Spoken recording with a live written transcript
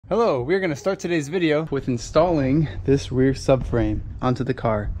Hello, we're going to start today's video with installing this rear subframe onto the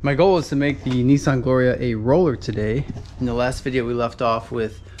car. My goal is to make the Nissan Gloria a roller today. In the last video we left off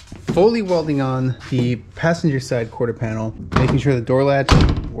with fully welding on the passenger side quarter panel, making sure the door latch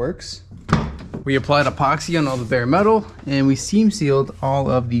works. We applied epoxy on all the bare metal and we seam sealed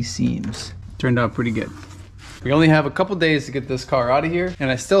all of these seams. Turned out pretty good. We only have a couple days to get this car out of here,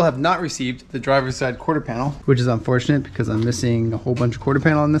 and I still have not received the driver's side quarter panel, which is unfortunate because I'm missing a whole bunch of quarter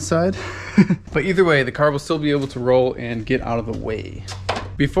panel on this side. But either way, the car will still be able to roll and get out of the way.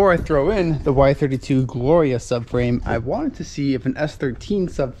 Before I throw in the Y32 Gloria subframe, I wanted to see if an S13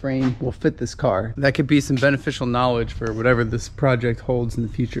 subframe will fit this car. That could be some beneficial knowledge for whatever this project holds in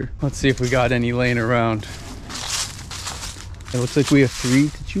the future. Let's see if we got any laying around. It looks like we have 3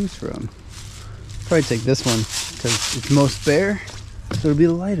 to choose from. Probably take this one because it's most bare, so it'll be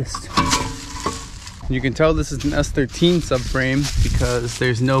the lightest. You can tell this is an S13 subframe because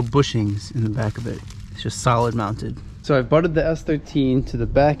there's no bushings in the back of it. It's just solid mounted. So I've butted the S13 to the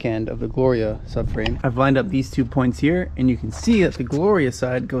back end of the Gloria subframe. I've lined up these 2 points here, and you can see that the Gloria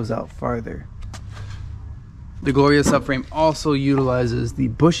side goes out farther. The Gloria subframe also utilizes the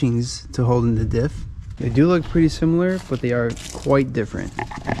bushings to hold in the diff. They do look pretty similar, but they are quite different.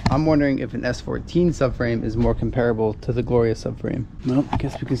 I'm wondering if an S14 subframe is more comparable to the Gloria subframe. Well, I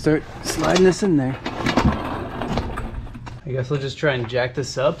guess we can start sliding this in there. I guess I'll just try and jack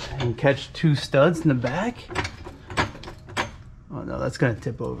this up and catch 2 studs in the back. Oh no, that's gonna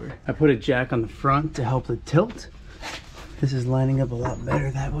tip over. I put a jack on the front to help the tilt. This is lining up a lot better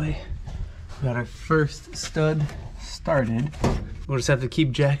that way. We got our first stud started. We'll just have to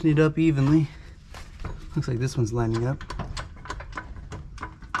keep jacking it up evenly. Looks like this one's lining up.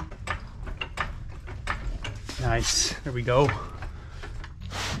 Nice, there we go.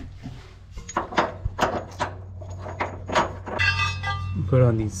 Put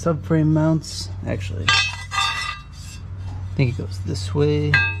on these subframe mounts. Actually, I think it goes this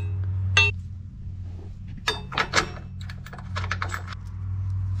way.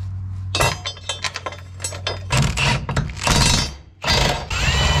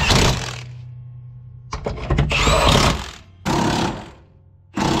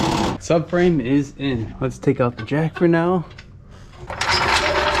 Subframe is in. Let's take out the jack for now.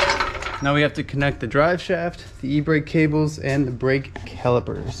 Now we have to connect the drive shaft, the e-brake cables, and the brake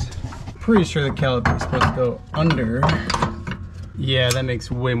calipers. Pretty sure the caliper is supposed to go under. Yeah, that makes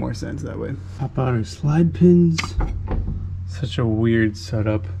way more sense that way. Pop out our slide pins. Such a weird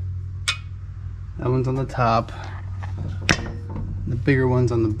setup. That one's on the top. The bigger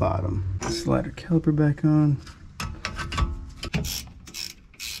one's on the bottom. Slide our caliper back on.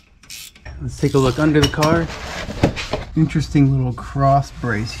 Let's take a look under the car. Interesting little cross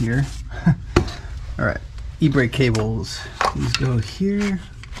brace here. All right, e-brake cables. These go here.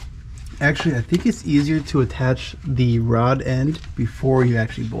 Actually, I think it's easier to attach the rod end before you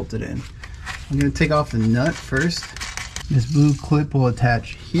actually bolt it in. I'm gonna take off the nut first. This blue clip will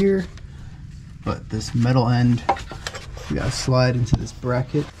attach here, but this metal end, we gotta slide into this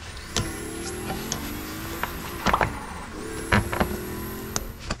bracket.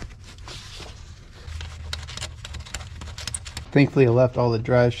 Thankfully, I left all the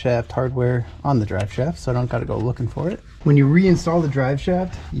drive shaft hardware on the drive shaft, so I don't gotta go looking for it. When you reinstall the drive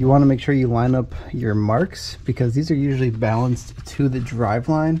shaft, you wanna make sure you line up your marks because these are usually balanced to the drive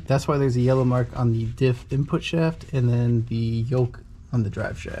line. That's why there's a yellow mark on the diff input shaft and then the yoke on the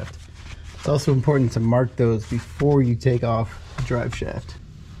drive shaft. It's also important to mark those before you take off the drive shaft.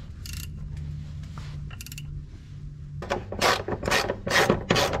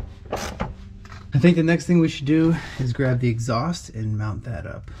 I think the next thing we should do is grab the exhaust and mount that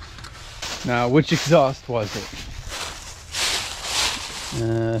up. Now, which exhaust was it?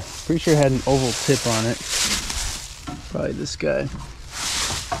 Pretty sure it had an oval tip on it. Probably this guy.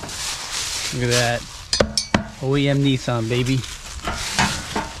 Look at that. OEM Nissan, baby.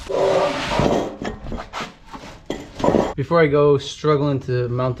 Before I go struggling to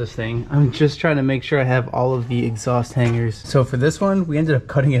mount this thing, I'm just trying to make sure I have all of the exhaust hangers. So for this one, we ended up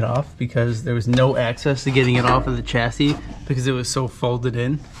cutting it off because there was no access to getting it off of the chassis because it was so folded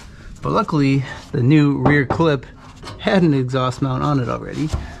in. But luckily, the new rear clip had an exhaust mount on it already.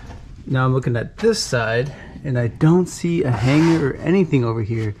 Now I'm looking at this side and I don't see a hanger or anything over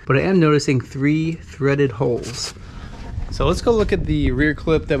here, but I am noticing 3 threaded holes. So let's go look at the rear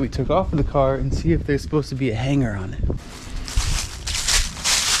clip that we took off of the car and see if there's supposed to be a hanger on it.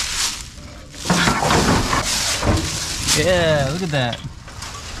 Yeah, look at that.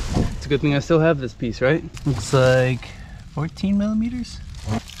 It's a good thing I still have this piece, right? Looks like 14 millimeters.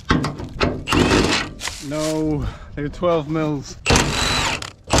 No, they're 12 mils.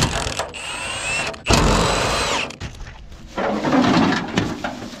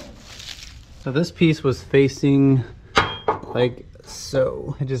 So this piece was facing like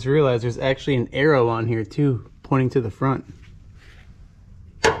so. I just realized there's actually an arrow on here too, pointing to the front.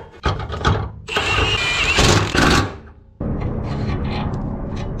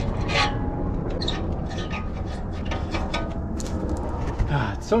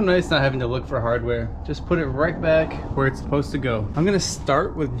 It's so nice not having to look for hardware. Just put it right back where it's supposed to go. I'm gonna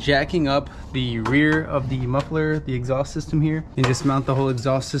start with jacking up the rear of the muffler, the exhaust system here, and just mount the whole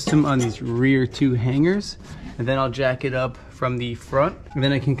exhaust system on these rear two hangers. And then I'll jack it up from the front. And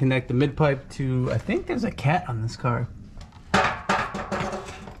then I can connect the mid pipe to, I think there's a cat on this car.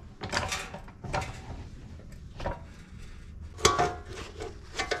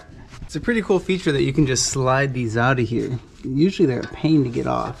 It's a pretty cool feature that you can just slide these out of here. Usually they're a pain to get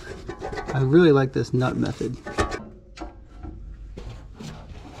off. I really like this nut method.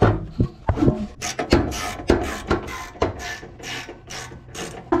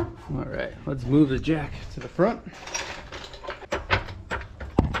 All right, let's move the jack to the front.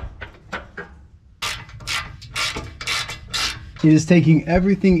 It is taking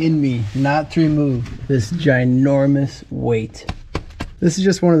everything in me not to remove this ginormous weight. This is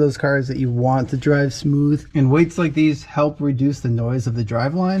just one of those cars that you want to drive smooth, and weights like these help reduce the noise of the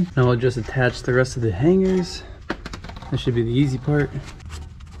driveline. Now I'll just attach the rest of the hangers. That should be the easy part.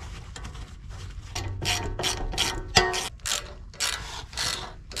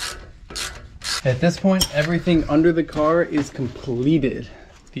 At this point, everything under the car is completed.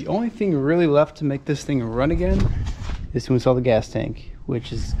 The only thing really left to make this thing run again is to install the gas tank,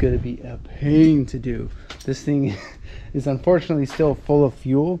 which is gonna be a pain to do. This thing is unfortunately still full of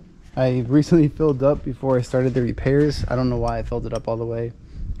fuel. I recently filled up before I started the repairs. I don't know why I filled it up all the way.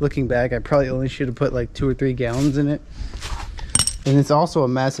 Looking back, I probably only should have put like 2 or 3 gallons in it. And it's also a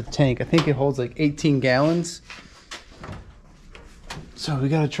massive tank. I think it holds like 18 gallons. So we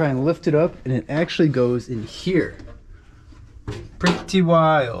gotta try and lift it up, and it actually goes in here. Pretty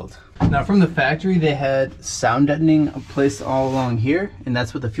wild. Now from the factory, they had sound deadening placed all along here, and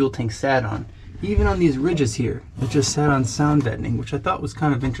that's what the fuel tank sat on. Even on these ridges here, it just sat on sound deadening, which I thought was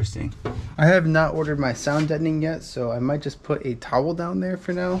kind of interesting. I have not ordered my sound deadening yet, so I might just put a towel down there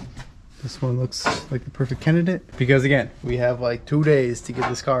for now. This one looks like the perfect candidate, because again, we have like 2 days to get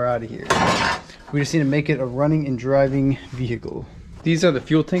this car out of here. We just need to make it a running and driving vehicle. These are the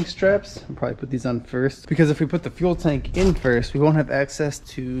fuel tank straps. I'll probably put these on first, because if we put the fuel tank in first, we won't have access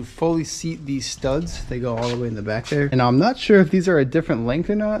to fully seat these studs. They go all the way in the back there. And I'm not sure if these are a different length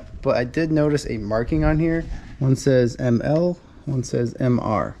or not, but I did notice a marking on here. One says ML, one says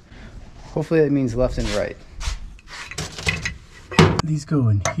MR. Hopefully that means left and right. These go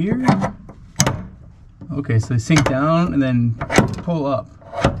in here. Okay, so they sink down and then pull up.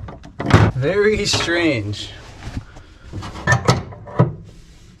 Very strange.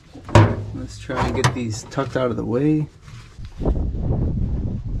 Let's try and get these tucked out of the way.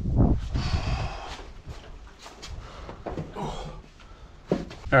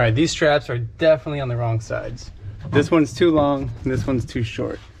 All right, these straps are definitely on the wrong sides. This one's too long and this one's too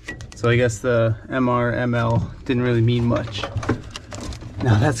short. So I guess the MR, ML didn't really mean much.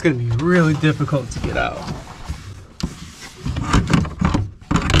 Now that's gonna be really difficult to get out.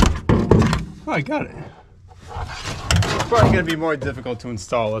 Oh, I got it. It's probably gonna be more difficult to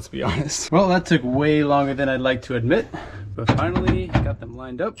install, let's be honest. Well, that took way longer than I'd like to admit, but finally got them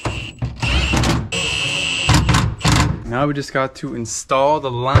lined up. Now we just got to install the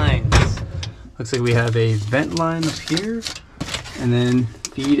lines. Looks like we have a vent line up here, and then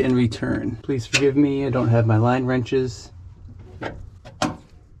feed and return. Please forgive me, I don't have my line wrenches. All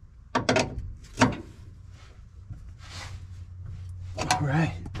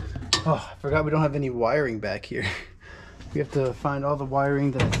right. Oh, I forgot we don't have any wiring back here. We have to find all the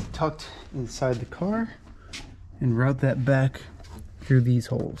wiring that's tucked inside the car and route that back through these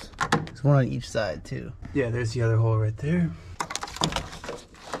holes. There's one on each side too. Yeah, there's the other hole right there.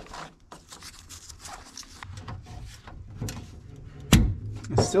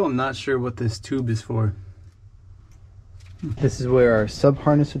 I still am not sure what this tube is for. This is where our sub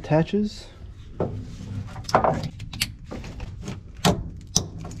harness attaches.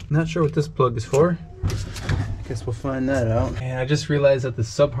 Not sure what this plug is for. Guess we'll find that out. And I just realized that the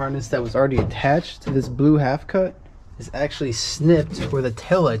sub harness that was already attached to this blue half cut is actually snipped where the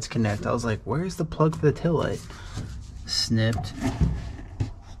taillights connect. I was like, where's the plug for the taillight? Snipped.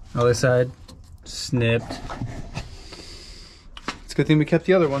 Other side, snipped. It's a good thing we kept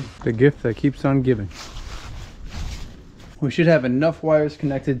the other one. The gift that keeps on giving. We should have enough wires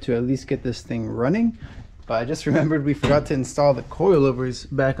connected to at least get this thing running. But I just remembered we forgot to install the coilovers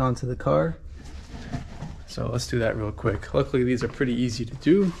back onto the car. So let's do that real quick. Luckily these are pretty easy to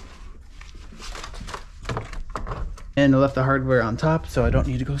do. And I left the hardware on top, so I don't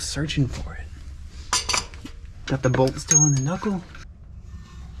need to go searching for it. Got the bolt still in the knuckle.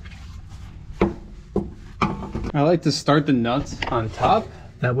 I like to start the nuts on top.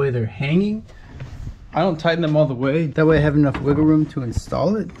 That way they're hanging. I don't tighten them all the way. That way I have enough wiggle room to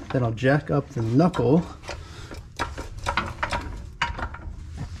install it. Then I'll jack up the knuckle.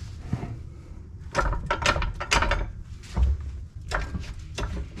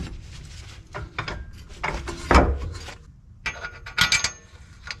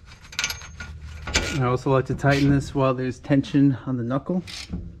 I also like to tighten this while there's tension on the knuckle,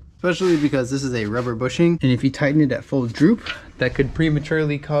 especially because this is a rubber bushing, and if you tighten it at full droop, that could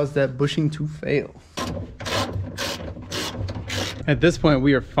prematurely cause that bushing to fail. At this point,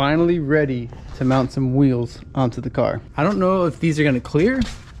 we are finally ready to mount some wheels onto the car. I don't know if these are going to clear.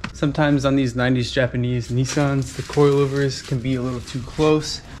 Sometimes on these 90s Japanese Nissans, the coilovers can be a little too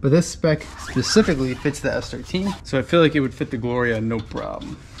close, but this spec specifically fits the S13, so I feel like it would fit the Gloria no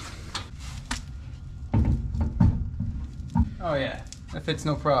problem. Oh yeah, that fits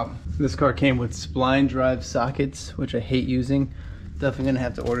no problem. This car came with spline drive sockets, which I hate using. Definitely gonna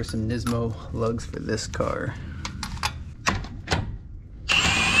have to order some Nismo lugs for this car.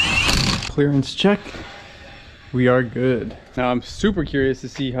 Clearance check. We are good. Now I'm super curious to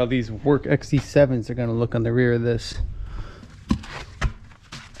see how these Work XT7s are gonna look on the rear of this.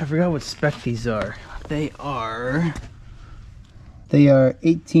 I forgot what spec these are. They are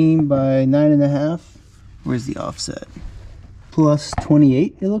 18 by 9.5. Where's the offset? Plus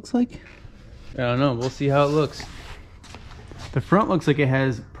 28, it looks like. I don't know, we'll see how it looks. The front looks like it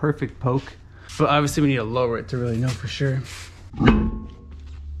has perfect poke, but obviously we need to lower it to really know for sure.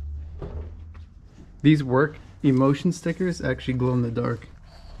 These Work emotion stickers actually glow in the dark.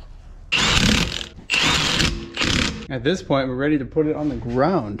 At this point, we're ready to put it on the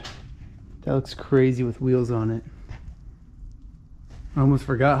ground. That looks crazy with wheels on it. I almost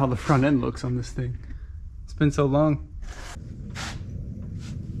forgot how the front end looks on this thing. It's been so long.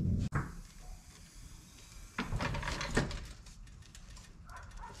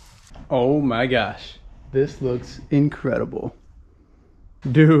 Oh my gosh, this looks incredible.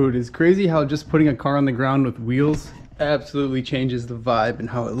 Dude, it's crazy how just putting a car on the ground with wheels absolutely changes the vibe and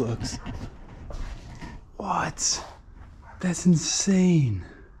how it looks. What? That's insane.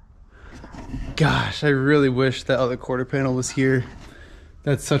 Gosh, I really wish that other quarter panel was here.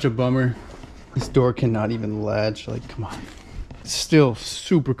 That's such a bummer. This door cannot even latch, like, come on. It's still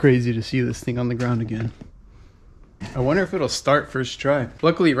super crazy to see this thing on the ground again. I wonder if it'll start first try.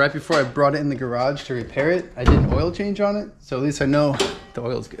 Luckily, right before I brought it in the garage to repair it, I did an oil change on it, so at least I know the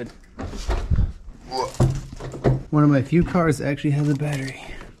oil's good. One of my few cars that actually has a battery.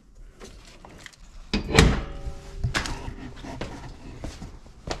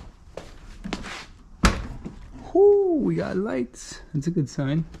 Whoo, we got lights. That's a good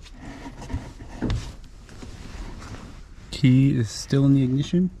sign. Key is still in the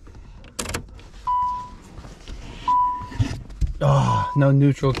ignition. Oh, no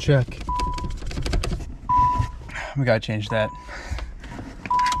neutral check. We gotta change that.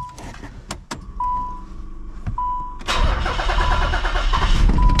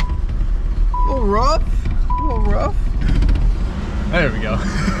 A little rough. A little rough. There we go.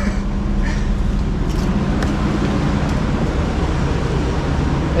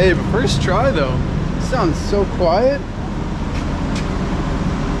 Hey, but first try though. It sounds so quiet.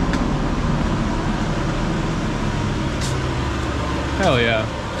 Hell yeah.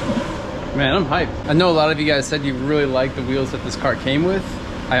 Man, I'm hyped. I know a lot of you guys said you really liked the wheels that this car came with.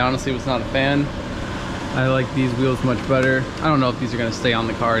 I honestly was not a fan. I like these wheels much better. I don't know if these are gonna stay on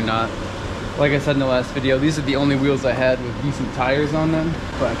the car or not. Like I said in the last video, these are the only wheels I had with decent tires on them.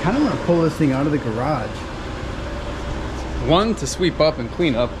 But I kind of want to pull this thing out of the garage. One, to sweep up and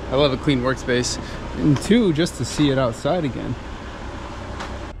clean up. I love a clean workspace. And two, just to see it outside again.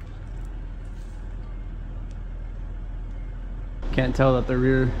 Can't tell that the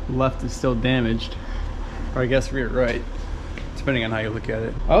rear left is still damaged, or I guess rear right, depending on how you look at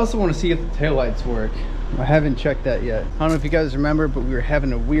it. I also want to see if the taillights work. I haven't checked that yet. I don't know if you guys remember, but we were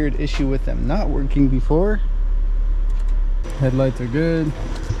having a weird issue with them not working before. Headlights are good.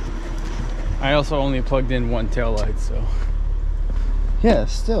 I also only plugged in one taillight, so yeah,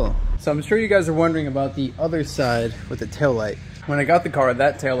 still. So I'm sure you guys are wondering about the other side with the taillight. When I got the car,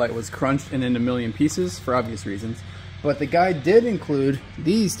 that taillight was crunched and in a million pieces for obvious reasons. But the guy did include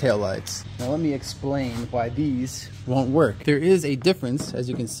these taillights. Now let me explain why these won't work. There is a difference, as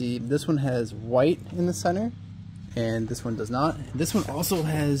you can see. This one has white in the center, and this one does not. This one also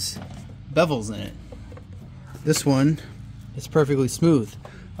has bevels in it. This one is perfectly smooth.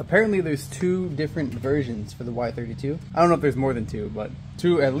 Apparently there's 2 different versions for the Y32. I don't know if there's more than 2, but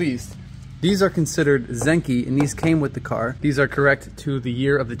 2 at least. These are considered Zenki, and these came with the car. These are correct to the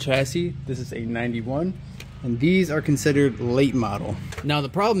year of the chassis. This is a 91, and these are considered late model. Now the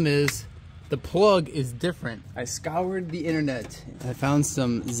problem is, the plug is different. I scoured the internet. I found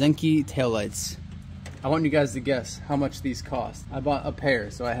some Zenki taillights. I want you guys to guess how much these cost. I bought a pair,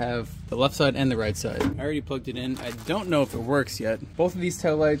 so I have the left side and the right side. I already plugged it in. I don't know if it works yet. Both of these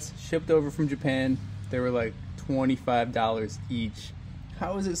taillights shipped over from Japan. They were like $25 each.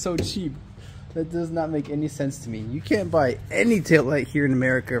 How is it so cheap? That does not make any sense to me. You can't buy any taillight here in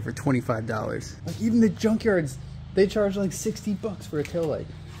America for $25. Like even the junkyards, they charge like 60 bucks for a taillight.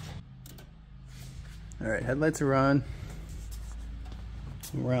 All right, headlights are on.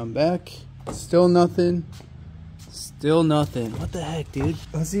 Around back. Still nothing. Still nothing. What the heck, dude?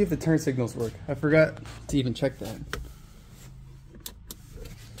 Let's see if the turn signals work. I forgot to even check that.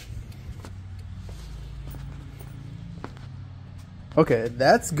 Okay,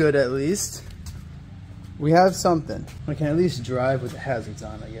 that's good at least. We have something. I can at least drive with the hazards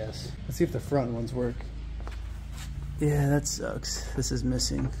on, I guess. Let's see if the front ones work. Yeah, that sucks. This is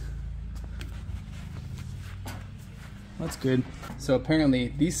missing. That's good. So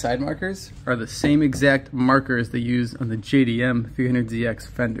apparently these side markers are the same exact markers they use on the JDM 300ZX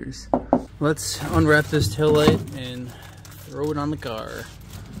fenders. Let's unwrap this taillight and throw it on the car.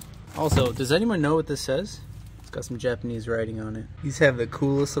 Also, does anyone know what this says? It's got some Japanese writing on it. These have the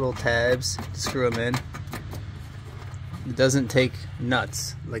coolest little tabs to screw them in. It doesn't take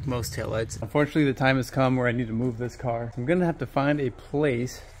nuts like most taillights. Unfortunately, the time has come where I need to move this car. I'm gonna have to find a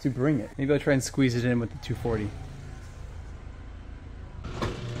place to bring it. Maybe I'll try and squeeze it in with the 240.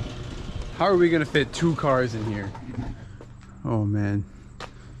 How are we gonna fit 2 cars in here? Oh man.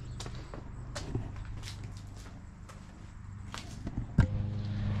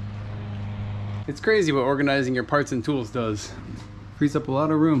 It's crazy what organizing your parts and tools does. Frees up a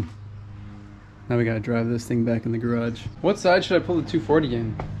lot of room. Now we gotta drive this thing back in the garage. What side should I pull the 240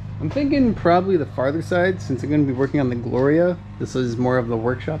 in? I'm thinking probably the farther side, since I'm gonna be working on the Gloria. This is more of the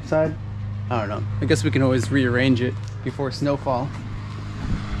workshop side. I don't know. I guess we can always rearrange it before snowfall.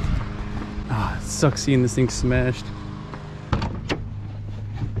 Ah, it sucks seeing this thing smashed.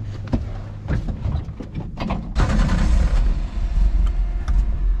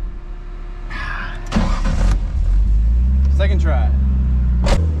 Second try.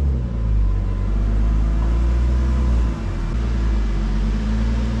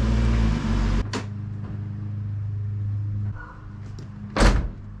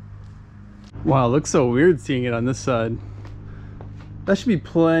 Wow, it looks so weird seeing it on this side. That should be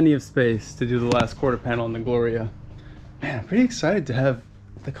plenty of space to do the last quarter panel in the Gloria. Man, I'm pretty excited to have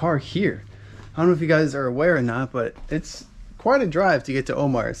the car here. I don't know if you guys are aware or not, but it's quite a drive to get to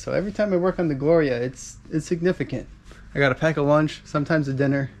Omar. So every time I work on the Gloria, it's significant. I gotta pack a lunch, sometimes a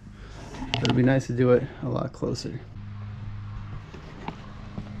dinner. But it'd be nice to do it a lot closer.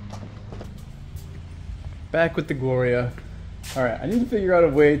 Back with the Gloria. All right, I need to figure out a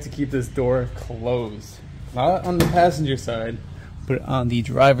way to keep this door closed. Not on the passenger side, but on the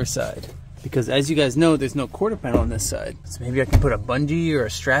driver's side. Because as you guys know, there's no quarter panel on this side. So maybe I can put a bungee or a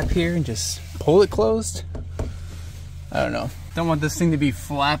strap here and just pull it closed. I don't know. Don't want this thing to be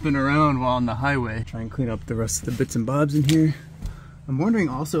flapping around while on the highway. Try and clean up the rest of the bits and bobs in here. I'm wondering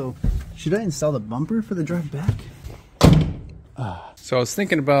also, should I install the bumper for the drive back? So I was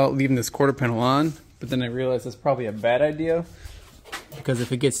thinking about leaving this quarter panel on, but then I realized that's probably a bad idea. Because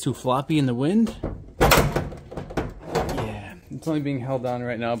if it gets too floppy in the wind, yeah, it's only being held on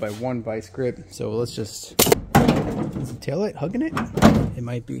right now by one vice grip. So let's just, is the taillight hugging it? It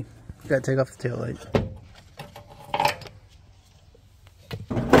might be. Gotta take off the taillight.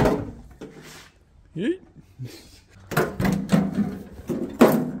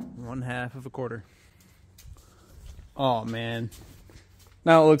 One half of a quarter. Oh man.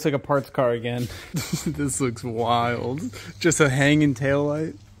 Now it looks like a parts car again. This looks wild. Just a hanging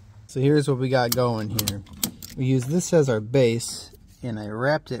taillight. So here's what we got going here. We use this as our base, and I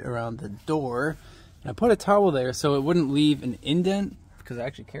wrapped it around the door. And I put a towel there so it wouldn't leave an indent, because I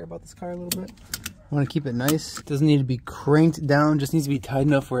actually care about this car a little bit. I want to keep it nice. It doesn't need to be cranked down, just needs to be tight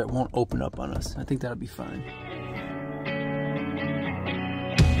enough where it won't open up on us. I think that'll be fine.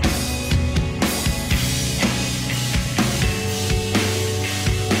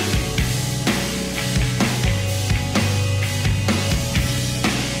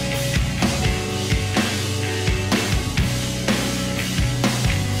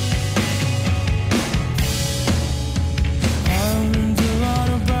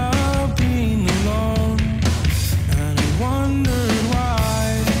 Wondered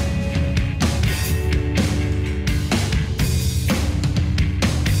why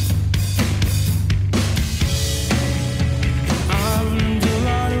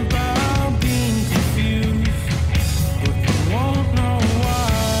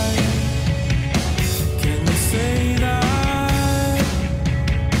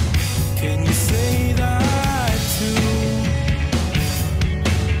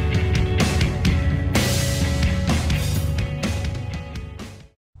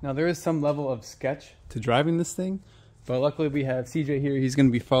Now there is some level of sketch to driving this thing, but luckily we have CJ here. He's going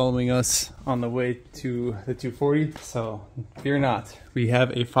to be following us on the way to the 240, so fear not. We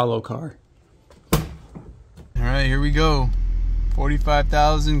have a follow car. All right, here we go.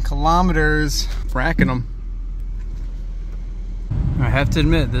 45,000 kilometers, racking them. I have to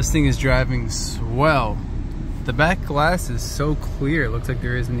admit, this thing is driving swell. The back glass is so clear, it looks like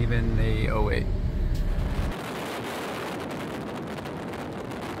there isn't even a 08.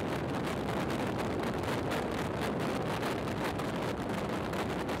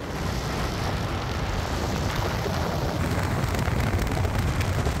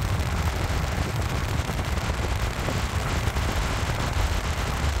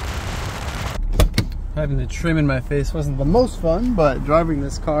 Having the trim in my face wasn't the most fun, but driving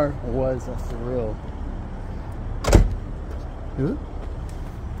this car was a thrill. Ooh.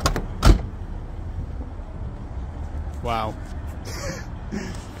 Wow.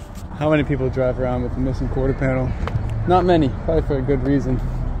 How many people drive around with a missing quarter panel? Not many, probably for a good reason.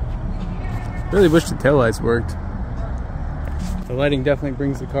 Really wish the taillights worked. The lighting definitely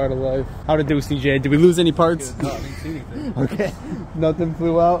brings the car to life. How'd it do, CJ? Did we lose any parts? No, I didn't see anything. Okay, nothing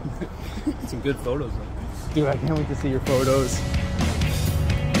flew out. Some good photos though. Dude, I can't wait to see your photos.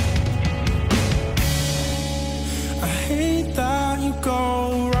 I hate that you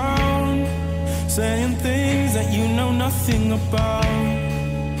go around saying things that you know nothing about.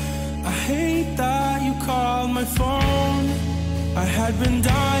 I hate that you called my phone. I had been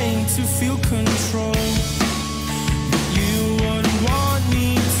dying to feel control. But you wouldn't want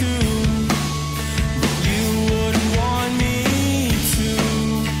me to. But you wouldn't want me to.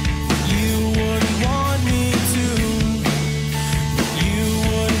 You wouldn't want me to. But you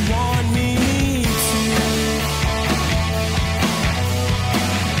wouldn't want me to.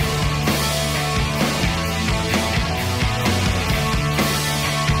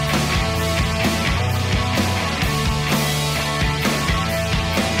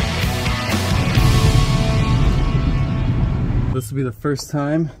 This will be the first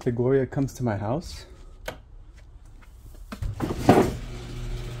time the Gloria comes to my house.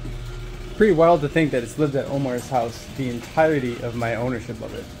 Pretty wild to think that it's lived at Omar's house the entirety of my ownership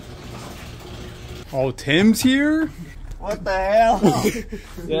of it. Oh, Tim's here? What the hell?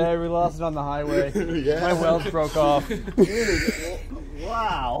 Yeah, we lost it on the highway. Yeah. My welds broke off. Dude,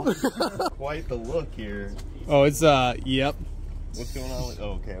 wow. Quite the look here. Oh, it's yep. What's going on with,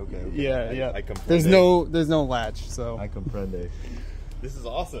 oh, okay. Yeah, yeah. I comprende. There's no latch, so. I comprende. This is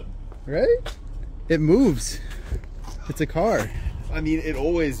awesome. Right? It moves. It's a car. I mean, it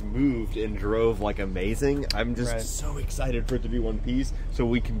always moved and drove like amazing. I'm just so excited for it to be one piece so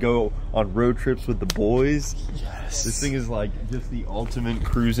we can go on road trips with the boys. Yes. This thing is like just the ultimate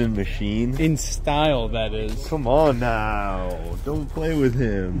cruising machine. In style, that is. Come on now. Don't play with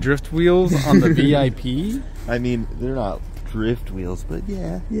him. Drift wheels on the VIP. I mean, they're not drift wheels, but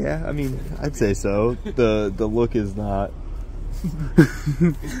yeah. I mean, I'd say so. The look is not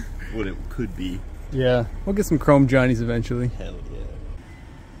what it could be. Yeah, we'll get some chrome Johnnies eventually. Hell yeah.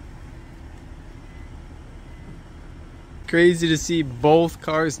 Crazy to see both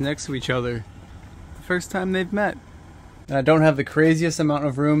cars next to each other. The first time they've met. And I don't have the craziest amount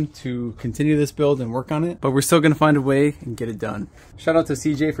of room to continue this build and work on it, but we're still gonna find a way and get it done. Shout out to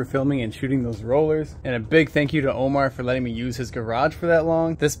CJ for filming and shooting those rollers, and a big thank you to Omar for letting me use his garage for that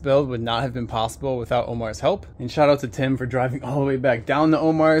long. This build would not have been possible without Omar's help. And shout out to Tim for driving all the way back down to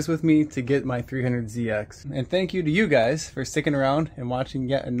Omar's with me to get my 300ZX. And thank you to you guys for sticking around and watching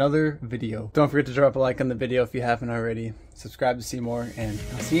yet another video. Don't forget to drop a like on the video if you haven't already. Subscribe to see more, and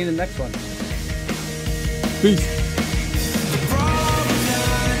I'll see you in the next one. Peace.